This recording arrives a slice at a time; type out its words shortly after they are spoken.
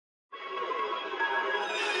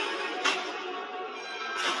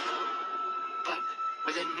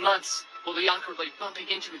months, we'll be awkwardly bumping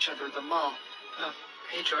into each other at the mall.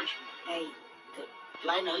 Hey, George. Hey, do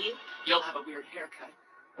I know you? You'll have a weird haircut.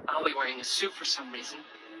 I'll be wearing a suit for some reason.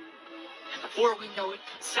 And before we know it,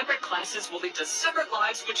 separate classes will lead to separate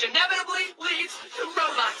lives, which inevitably leads to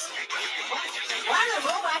robots. Why are there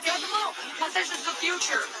robots at the mall? Because this is the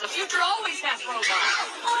future. The future always has robots.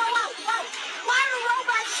 Why are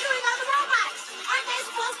robots shooting other robots? Aren't they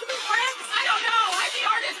supposed to be friends? I don't know. I'm the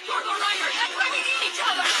artist. You're the writer. That's why we need each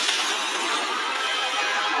other.